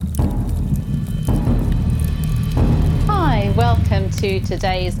to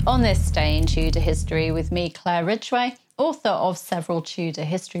today's On This Day in Tudor History with me, Claire Ridgway, author of several Tudor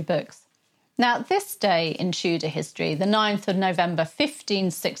history books. Now, this day in Tudor history, the 9th of November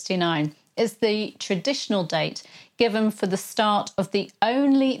 1569, is the traditional date given for the start of the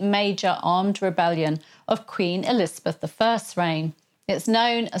only major armed rebellion of Queen Elizabeth I's reign. It's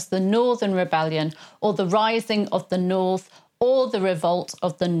known as the Northern Rebellion, or the Rising of the North, or the Revolt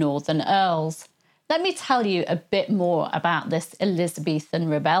of the Northern Earls. Let me tell you a bit more about this Elizabethan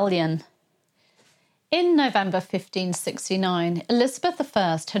rebellion. In November 1569, Elizabeth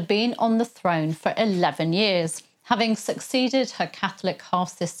I had been on the throne for 11 years, having succeeded her Catholic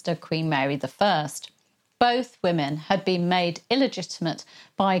half-sister Queen Mary I. Both women had been made illegitimate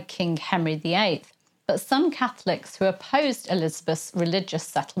by King Henry VIII, but some Catholics who opposed Elizabeth's religious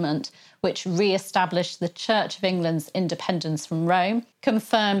settlement, which re-established the Church of England's independence from Rome,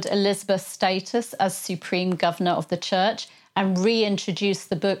 confirmed Elizabeth's status as supreme governor of the Church, and reintroduced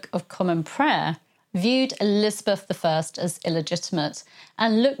the Book of Common Prayer, viewed Elizabeth I as illegitimate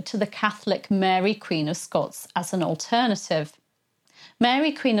and looked to the Catholic Mary Queen of Scots as an alternative.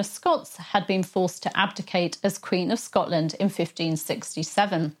 Mary Queen of Scots had been forced to abdicate as Queen of Scotland in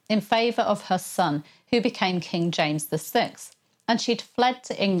 1567 in favour of her son, who became King James VI, and she'd fled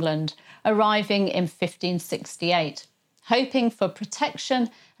to England, arriving in 1568, hoping for protection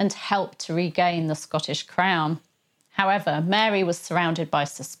and help to regain the Scottish crown. However, Mary was surrounded by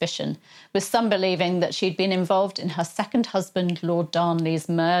suspicion, with some believing that she'd been involved in her second husband, Lord Darnley's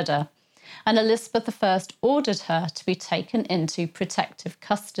murder, and Elizabeth I ordered her to be taken into protective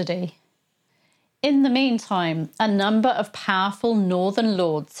custody. In the meantime, a number of powerful northern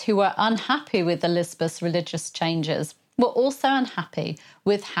lords who were unhappy with Elizabeth's religious changes were also unhappy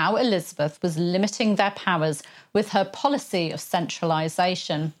with how Elizabeth was limiting their powers with her policy of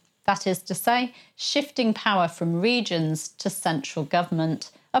centralisation. That is to say, shifting power from regions to central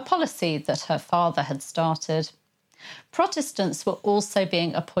government, a policy that her father had started. Protestants were also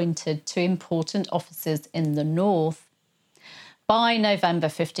being appointed to important offices in the north. By November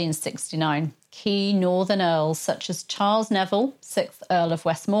 1569, key northern earls such as Charles Neville, 6th Earl of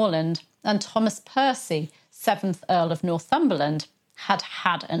Westmoreland, and Thomas Percy, 7th Earl of Northumberland, had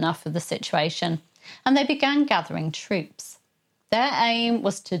had enough of the situation, and they began gathering troops. Their aim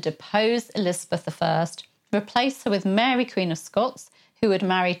was to depose Elizabeth I, replace her with Mary Queen of Scots, who had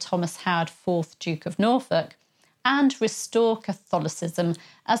married Thomas Howard, 4th Duke of Norfolk, and restore Catholicism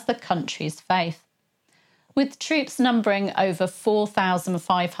as the country's faith. With troops numbering over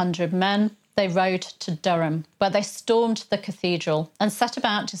 4,500 men, they rode to Durham, where they stormed the cathedral and set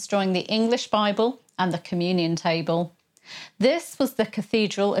about destroying the English Bible and the communion table. This was the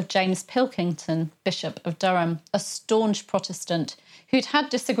cathedral of James Pilkington, Bishop of Durham, a staunch Protestant who'd had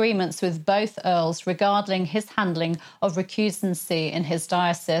disagreements with both earls regarding his handling of recusancy in his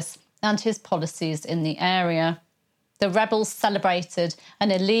diocese and his policies in the area. The rebels celebrated an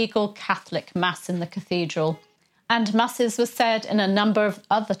illegal Catholic mass in the cathedral, and masses were said in a number of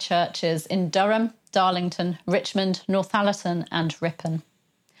other churches in Durham, Darlington, Richmond, Northallerton and Ripon.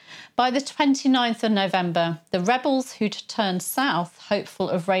 By the 29th of November, the rebels who'd turned south, hopeful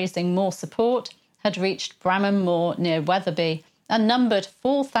of raising more support, had reached Bramham Moor near Wetherby and numbered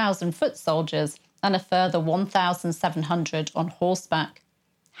 4,000 foot soldiers and a further 1,700 on horseback.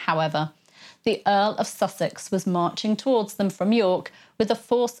 However, the Earl of Sussex was marching towards them from York with a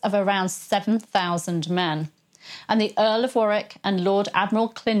force of around 7,000 men, and the Earl of Warwick and Lord Admiral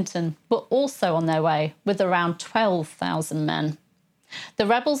Clinton were also on their way with around 12,000 men. The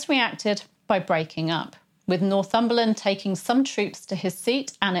rebels reacted by breaking up, with Northumberland taking some troops to his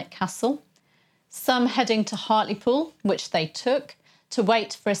seat, Alnwick Castle, some heading to Hartlepool, which they took, to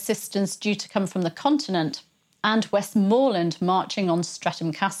wait for assistance due to come from the continent, and Westmoreland marching on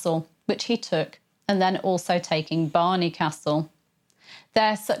Streatham Castle, which he took, and then also taking Barney Castle.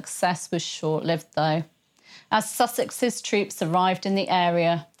 Their success was short-lived, though. As Sussex's troops arrived in the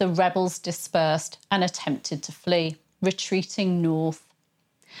area, the rebels dispersed and attempted to flee, retreating north.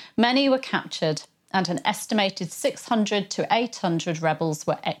 Many were captured, and an estimated 600 to 800 rebels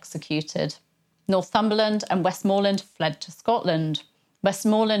were executed. Northumberland and Westmoreland fled to Scotland.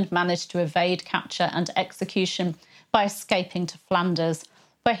 Westmoreland managed to evade capture and execution by escaping to Flanders,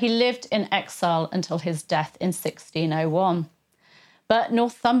 where he lived in exile until his death in 1601. But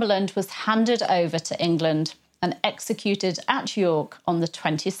Northumberland was handed over to England and executed at York on the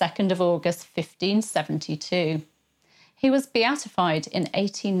 22nd of August 1572. He was beatified in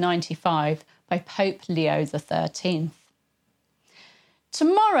 1895 by Pope Leo XIII.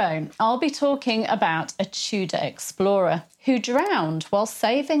 Tomorrow, I'll be talking about a Tudor explorer who drowned while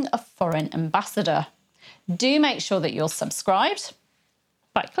saving a foreign ambassador. Do make sure that you're subscribed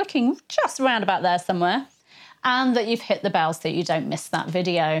by clicking just around about there somewhere, and that you've hit the bell so you don't miss that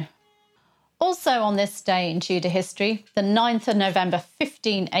video. Also on this day in Tudor history, the 9th of November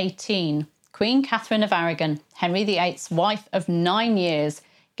 1518, Queen Catherine of Aragon, Henry VIII's wife of 9 years,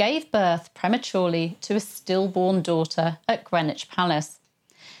 gave birth prematurely to a stillborn daughter at Greenwich Palace.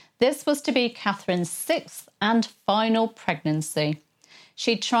 This was to be Catherine's 6th and final pregnancy.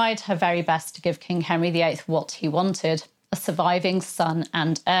 She tried her very best to give King Henry VIII what he wanted, a surviving son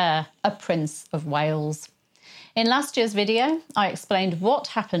and heir, a Prince of Wales. In last year's video, I explained what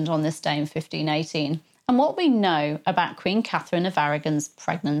happened on this day in 1518 and what we know about Queen Catherine of Aragon's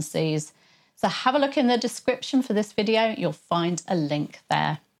pregnancies. So have a look in the description for this video, you'll find a link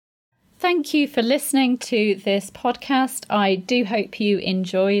there. Thank you for listening to this podcast. I do hope you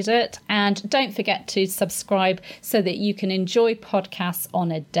enjoyed it, and don't forget to subscribe so that you can enjoy podcasts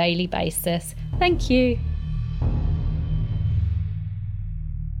on a daily basis. Thank you.